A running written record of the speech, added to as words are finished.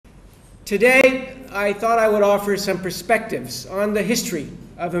Today, I thought I would offer some perspectives on the history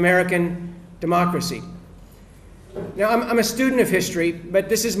of American democracy. Now, I'm a student of history, but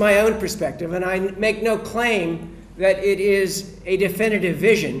this is my own perspective, and I make no claim that it is a definitive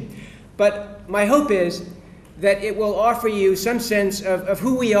vision. But my hope is that it will offer you some sense of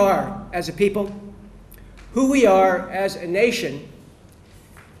who we are as a people, who we are as a nation,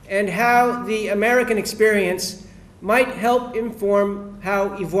 and how the American experience might help inform how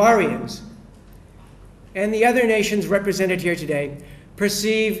Ivoirians and the other nations represented here today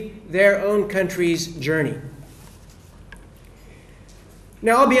perceive their own country's journey.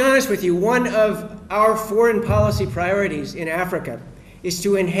 Now, I'll be honest with you, one of our foreign policy priorities in Africa is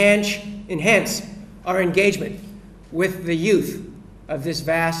to enhance our engagement with the youth of this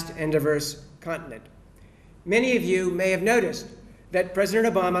vast and diverse continent. Many of you may have noticed that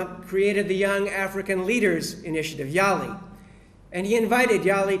President Obama created the Young African Leaders Initiative, YALI, and he invited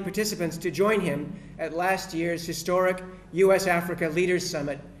YALI participants to join him at last year's historic U.S.-Africa Leaders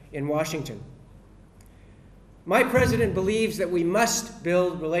Summit in Washington. My president believes that we must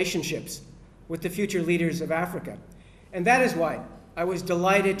build relationships with the future leaders of Africa, and that is why I was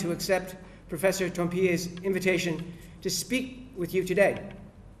delighted to accept Professor Tompie's invitation to speak with you today.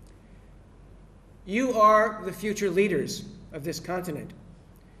 You are the future leaders of this continent.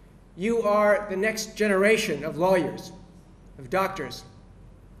 You are the next generation of lawyers, of doctors,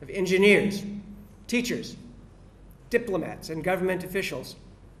 of engineers, teachers, diplomats, and government officials.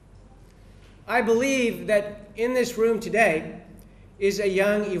 I believe that in this room today is a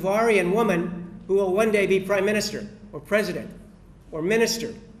young Ivorian woman who will one day be Prime Minister or President or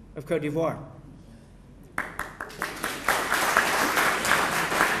Minister of Cote d'Ivoire.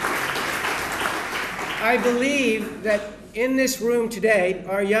 I believe that in this room today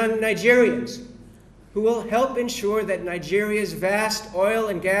are young Nigerians who will help ensure that Nigeria's vast oil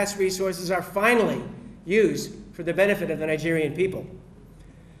and gas resources are finally used for the benefit of the Nigerian people.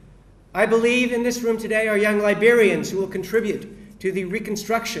 I believe in this room today are young Liberians who will contribute to the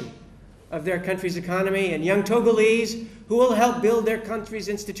reconstruction of their country's economy, and young Togolese who will help build their country's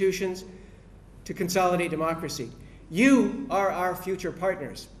institutions to consolidate democracy. You are our future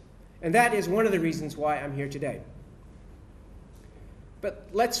partners, and that is one of the reasons why I'm here today. But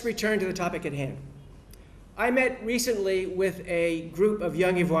let's return to the topic at hand. I met recently with a group of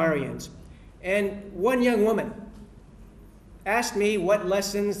young Ivoirians, and one young woman asked me what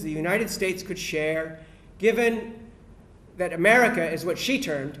lessons the United States could share, given that America is what she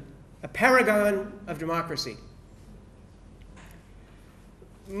termed a paragon of democracy.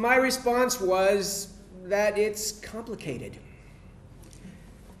 My response was that it's complicated.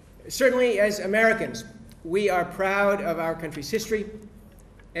 Certainly, as Americans, we are proud of our country's history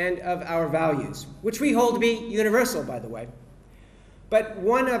and of our values, which we hold to be universal, by the way. But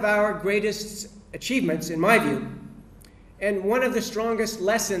one of our greatest achievements, in my view, and one of the strongest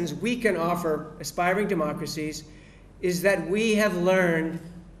lessons we can offer aspiring democracies, is that we have learned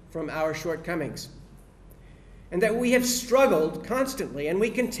from our shortcomings, and that we have struggled constantly, and we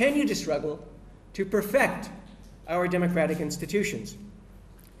continue to struggle to perfect our democratic institutions.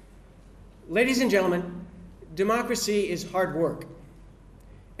 Ladies and gentlemen, democracy is hard work,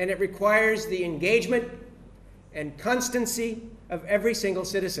 and it requires the engagement and constancy of every single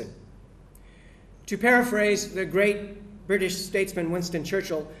citizen. To paraphrase the great British statesman Winston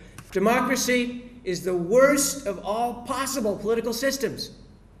Churchill, democracy is the worst of all possible political systems,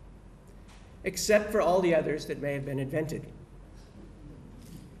 except for all the others that may have been invented.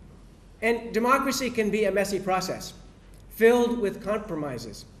 And democracy can be a messy process, filled with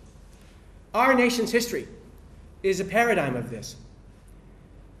compromises. Our nation's history is a paradigm of this.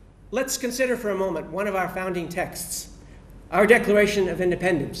 Let's consider for a moment one of our founding texts, our Declaration of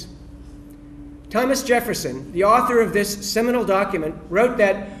Independence. Thomas Jefferson, the author of this seminal document, wrote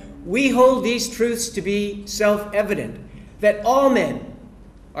that we hold these truths to be self-evident, that all men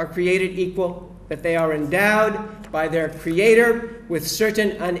are created equal, that they are endowed by their Creator with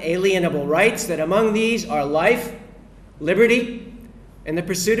certain unalienable rights, that among these are life, liberty, and the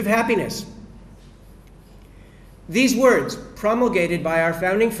pursuit of happiness. These words, promulgated by our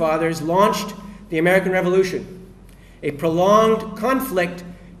founding fathers, launched the American Revolution, a prolonged conflict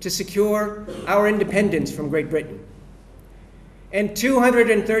to secure our independence from Great Britain. And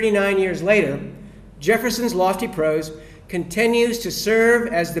 239 years later, Jefferson's lofty prose continues to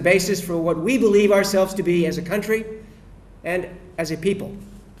serve as the basis for what we believe ourselves to be as a country and as a people.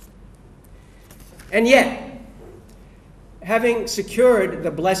 And yet, having secured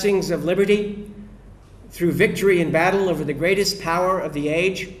the blessings of liberty through victory in battle over the greatest power of the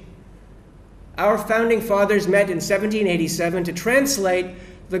age, our founding fathers met in 1787 to translate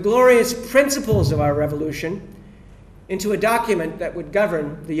the glorious principles of our revolution into a document that would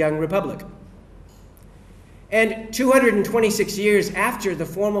govern the young republic. And 226 years after the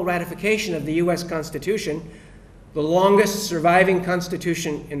formal ratification of the US Constitution, the longest surviving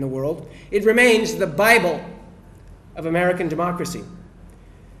constitution in the world, it remains the Bible of American democracy.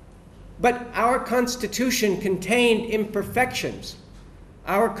 But our Constitution contained imperfections.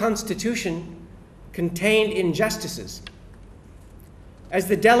 Our Constitution contained injustices. As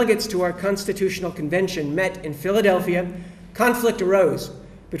the delegates to our Constitutional Convention met in Philadelphia, conflict arose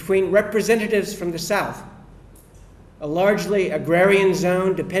between representatives from the South, a largely agrarian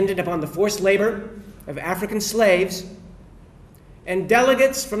zone dependent upon the forced labor of African slaves, and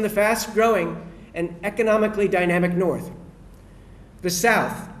delegates from the fast-growing and economically dynamic North. The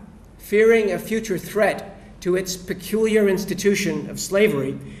South, fearing a future threat to its peculiar institution of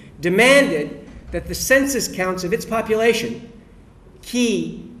slavery, demanded that the census counts of its population,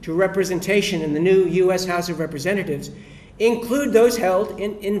 key to representation in the new U.S. House of Representatives, include those held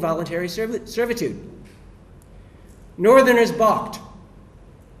in involuntary servitude. Northerners balked,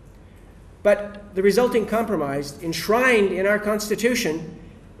 but the resulting compromise, enshrined in our Constitution,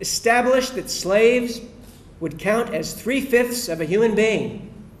 established that slaves would count as 3/5 of a human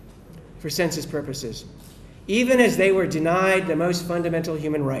being for census purposes, even as they were denied the most fundamental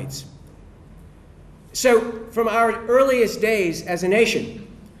human rights. So, from our earliest days as a nation,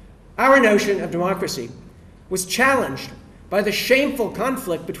 our notion of democracy was challenged by the shameful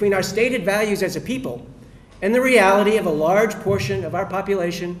conflict between our stated values as a people and the reality of a large portion of our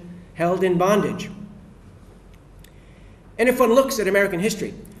population held in bondage. And if one looks at American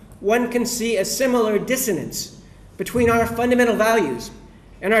history, one can see a similar dissonance between our fundamental values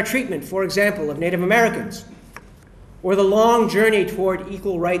and our treatment, for example, of Native Americans, or the long journey toward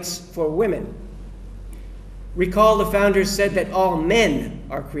equal rights for women. Recall the founders said that all men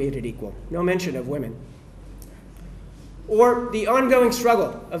are created equal, no mention of women. Or the ongoing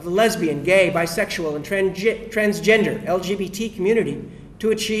struggle of the lesbian, gay, bisexual, and transgender LGBT community to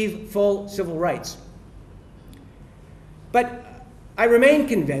achieve full civil rights. But I remain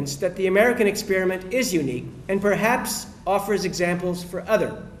convinced that the American experiment is unique and perhaps offers examples for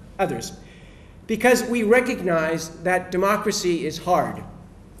others, because we recognize that democracy is hard.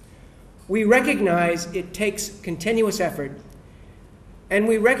 We recognize it takes continuous effort, and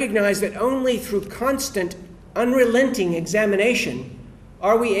we recognize that only through constant, unrelenting examination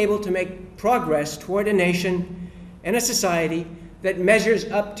are we able to make progress toward a nation and a society that measures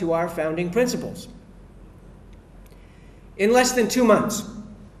up to our founding principles. In less than 2 months,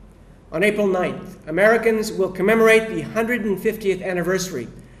 on April 9th, Americans will commemorate the 150th anniversary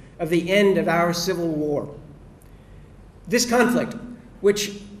of the end of our Civil War. This conflict,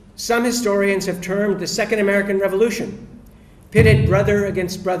 which some historians have termed the Second American Revolution, pitted brother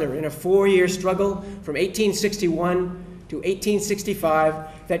against brother in a 4-year struggle from 1861 to 1865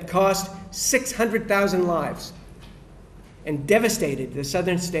 that cost 600,000 lives and devastated the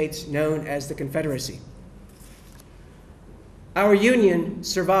southern states known as the Confederacy. Our Union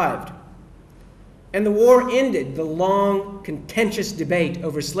survived, and the war ended the long, contentious debate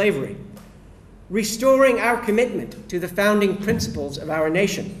over slavery, restoring our commitment to the founding principles of our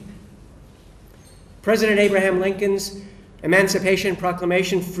nation. President Abraham Lincoln's Emancipation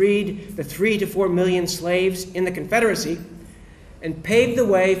Proclamation freed the 3 to 4 million slaves in the Confederacy and paved the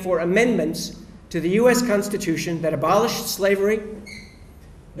way for amendments to the U.S. Constitution that abolished slavery,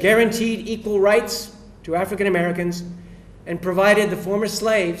 guaranteed equal rights to African Americans, and provided the former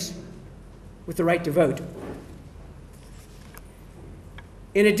slaves with the right to vote.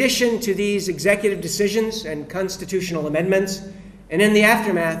 In addition to these executive decisions and constitutional amendments, and in the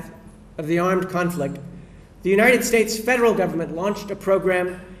aftermath of the armed conflict, the United States federal government launched a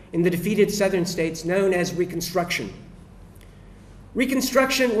program in the defeated southern states known as Reconstruction.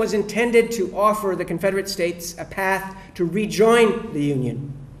 Reconstruction was intended to offer the Confederate States a path to rejoin the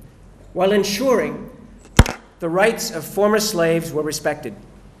Union, while ensuring the rights of former slaves were respected.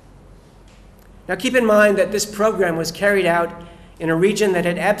 Now keep in mind that this program was carried out in a region that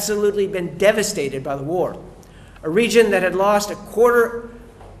had absolutely been devastated by the war, a region that had lost a quarter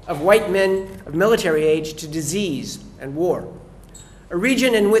of white men of military age to disease and war, a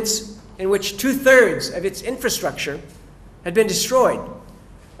region in which 2/3 of its infrastructure had been destroyed,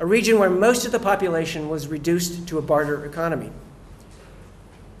 a region where most of the population was reduced to a barter economy.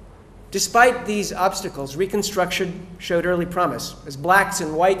 Despite these obstacles, Reconstruction showed early promise as blacks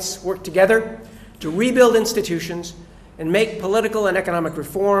and whites worked together to rebuild institutions and make political and economic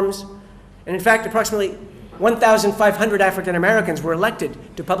reforms. And in fact, approximately 1,500 African Americans were elected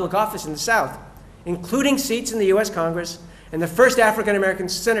to public office in the South, including seats in the U.S. Congress and the first African-American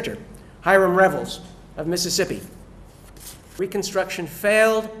senator, Hiram Revels of Mississippi. Reconstruction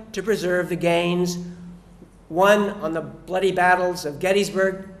failed to preserve the gains won on the bloody battles of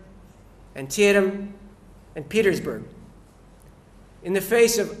Gettysburg, Antietam, and Petersburg. In the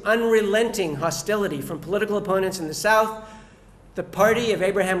face of unrelenting hostility from political opponents in the South, the party of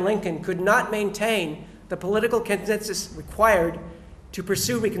Abraham Lincoln could not maintain the political consensus required to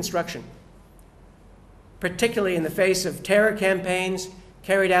pursue Reconstruction, particularly in the face of terror campaigns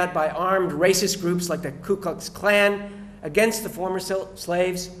carried out by armed racist groups like the Ku Klux Klan against the former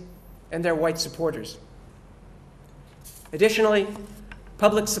slaves and their white supporters. Additionally,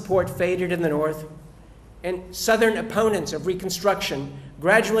 public support faded in the North, and Southern opponents of Reconstruction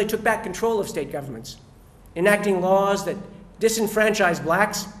gradually took back control of state governments, enacting laws that disenfranchised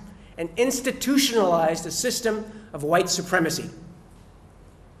blacks and institutionalized a system of white supremacy.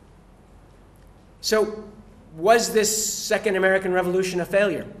 So, was this Second American Revolution a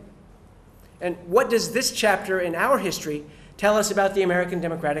failure? And what does this chapter in our history tell us about the American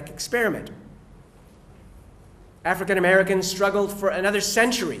democratic experiment? African Americans struggled for another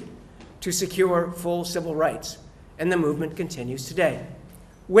century to secure full civil rights, and the movement continues today.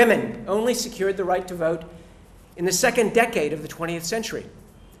 Women only secured the right to vote in the second decade of the 20th century,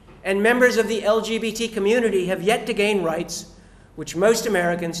 and members of the LGBT community have yet to gain rights which most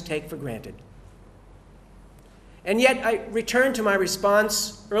Americans take for granted. And yet, I return to my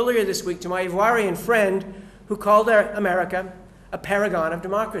response earlier this week to my Ivorian friend who called America a paragon of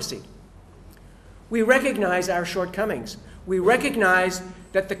democracy. We recognize our shortcomings. We recognize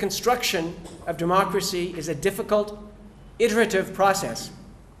that the construction of democracy is a difficult, iterative process.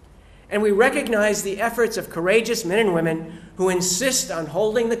 And we recognize the efforts of courageous men and women who insist on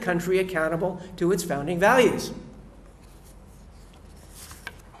holding the country accountable to its founding values.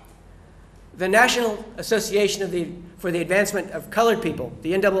 The National Association for the Advancement of Colored People,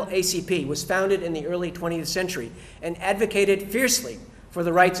 the NAACP, was founded in the early 20th century and advocated fiercely for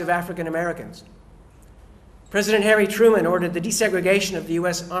the rights of African Americans. President Harry Truman ordered the desegregation of the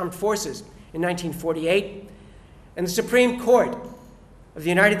U.S. Armed Forces in 1948, and the Supreme Court of the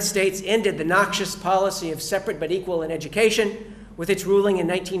United States ended the noxious policy of separate but equal in education with its ruling in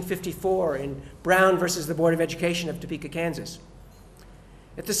 1954 in Brown versus the Board of Education of Topeka, Kansas.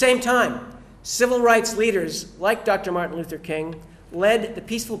 At the same time, civil rights leaders like Dr. Martin Luther King led the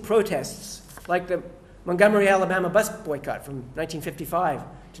peaceful protests like the Montgomery, Alabama bus boycott from 1955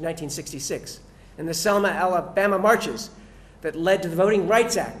 to 1966, and the Selma, Alabama marches that led to the Voting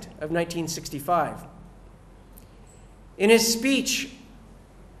Rights Act of 1965. In his speech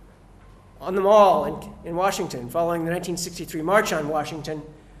on the Mall in Washington, following the 1963 March on Washington,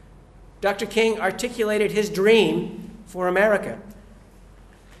 Dr. King articulated his dream for America,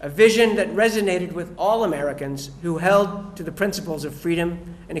 a vision that resonated with all Americans who held to the principles of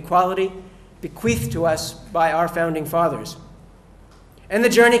freedom and equality bequeathed to us by our founding fathers. And the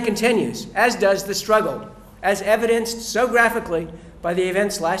journey continues, as does the struggle, as evidenced so graphically by the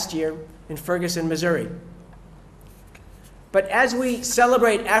events last year in Ferguson, Missouri. But as we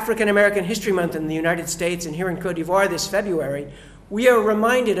celebrate African American History Month in the United States and here in Cote d'Ivoire this February, we are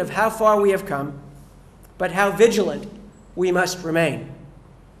reminded of how far we have come, but how vigilant we must remain.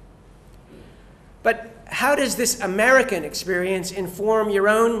 But how does this American experience inform your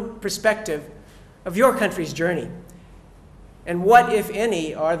own perspective of your country's journey? And what, if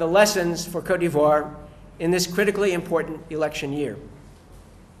any, are the lessons for Cote d'Ivoire in this critically important election year?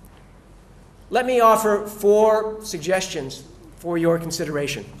 Let me offer 4 suggestions for your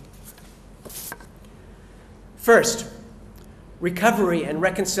consideration. First, recovery and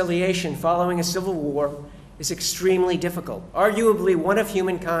reconciliation following a civil war is extremely difficult, arguably one of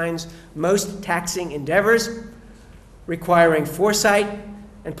humankind's most taxing endeavors, requiring foresight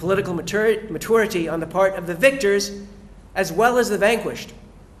and political maturity on the part of the victors as well as the vanquished,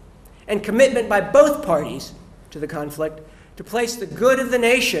 and commitment by both parties to the conflict to place the good of the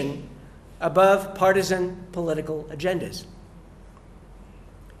nation above partisan political agendas.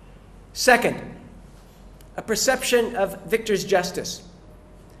 Second, a perception of victor's justice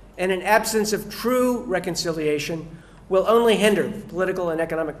and an absence of true reconciliation will only hinder political and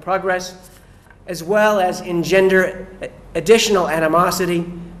economic progress, as well as engender additional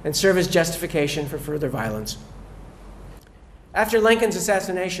animosity and serve as justification for further violence. After Lincoln's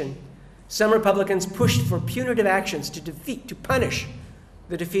assassination, some Republicans pushed for punitive actions to punish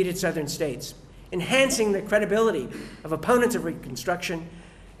the defeated Southern states, enhancing the credibility of opponents of Reconstruction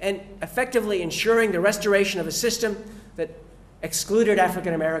and effectively ensuring the restoration of a system that excluded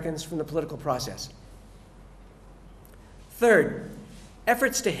African Americans from the political process. Third,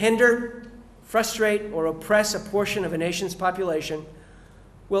 efforts to hinder frustrate, or oppress a portion of a nation's population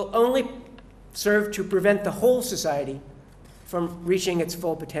will only serve to prevent the whole society from reaching its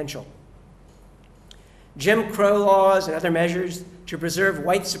full potential. Jim Crow laws and other measures to preserve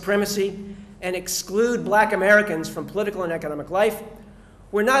white supremacy and exclude black Americans from political and economic life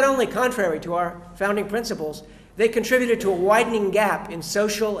were not only contrary to our founding principles, they contributed to a widening gap in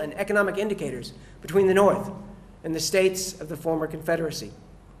social and economic indicators between the North and the states of the former Confederacy.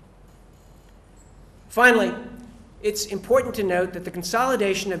 Finally, it's important to note that the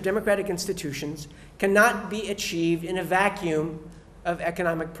consolidation of democratic institutions cannot be achieved in a vacuum of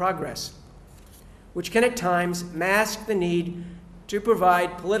economic progress, which can at times mask the need to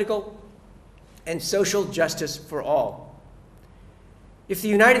provide political and social justice for all. If the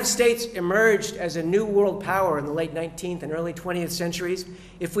United States emerged as a new world power in the late 19th and early 20th centuries,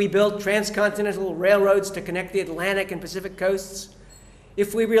 if we built transcontinental railroads to connect the Atlantic and Pacific coasts,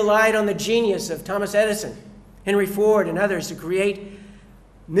 if we relied on the genius of Thomas Edison, Henry Ford, and others to create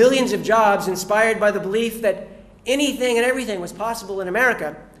millions of jobs inspired by the belief that anything and everything was possible in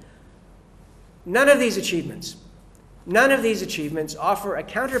America, none of these achievements offer a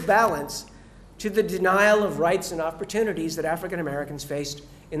counterbalance to the denial of rights and opportunities that African Americans faced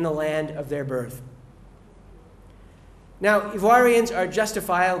in the land of their birth. Now, Ivoirians are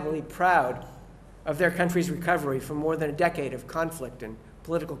justifiably proud of their country's recovery from more than a decade of conflict and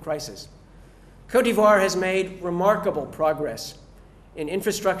political crisis. Cote d'Ivoire has made remarkable progress in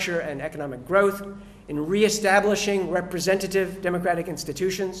infrastructure and economic growth, in reestablishing representative democratic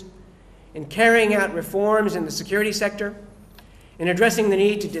institutions, in carrying out reforms in the security sector, in addressing the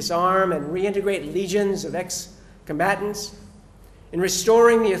need to disarm and reintegrate legions of ex-combatants, in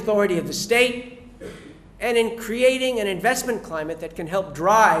restoring the authority of the state, and in creating an investment climate that can help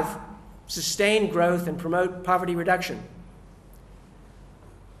drive sustained growth and promote poverty reduction.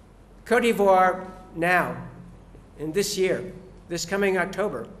 Cote d'Ivoire now, in this year, this coming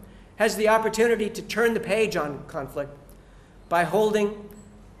October, has the opportunity to turn the page on conflict by holding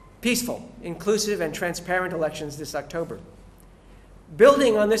peaceful, inclusive, and transparent elections this October.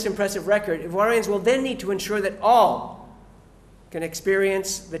 Building on this impressive record, Ivoirians will then need to ensure that all can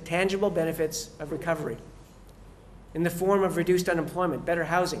experience the tangible benefits of recovery in the form of reduced unemployment, better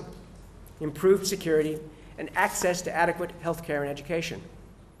housing, improved security, and access to adequate health care and education.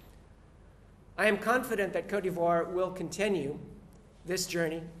 I am confident that Cote d'Ivoire will continue this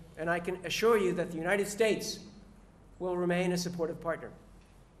journey, and I can assure you that the United States will remain a supportive partner.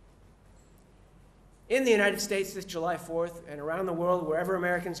 In the United States this July 4th, and around the world, wherever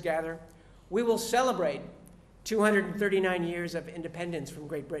Americans gather, we will celebrate 239 years of independence from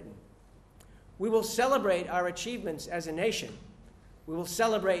Great Britain. We will celebrate our achievements as a nation. We will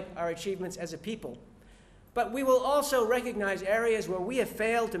celebrate our achievements as a people. But we will also recognize areas where we have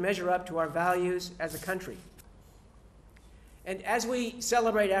failed to measure up to our values as a country. And as we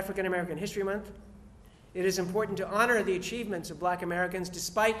celebrate African American History Month, it is important to honor the achievements of Black Americans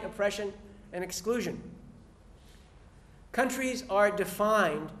despite oppression and exclusion. Countries are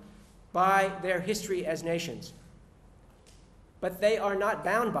defined by their history as nations, but they are not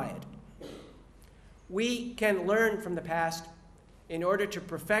bound by it. We can learn from the past in order to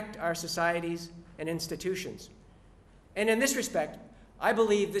perfect our societies and institutions. And in this respect, I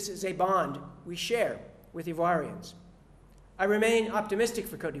believe this is a bond we share with Ivoirians. I remain optimistic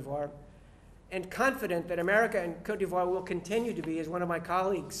for Cote d'Ivoire and confident that America and Cote d'Ivoire will continue to be, as one of my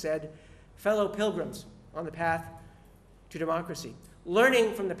colleagues said, fellow pilgrims on the path to democracy,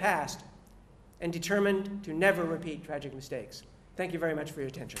 learning from the past and determined to never repeat tragic mistakes. Thank you very much for your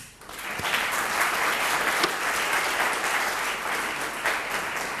attention.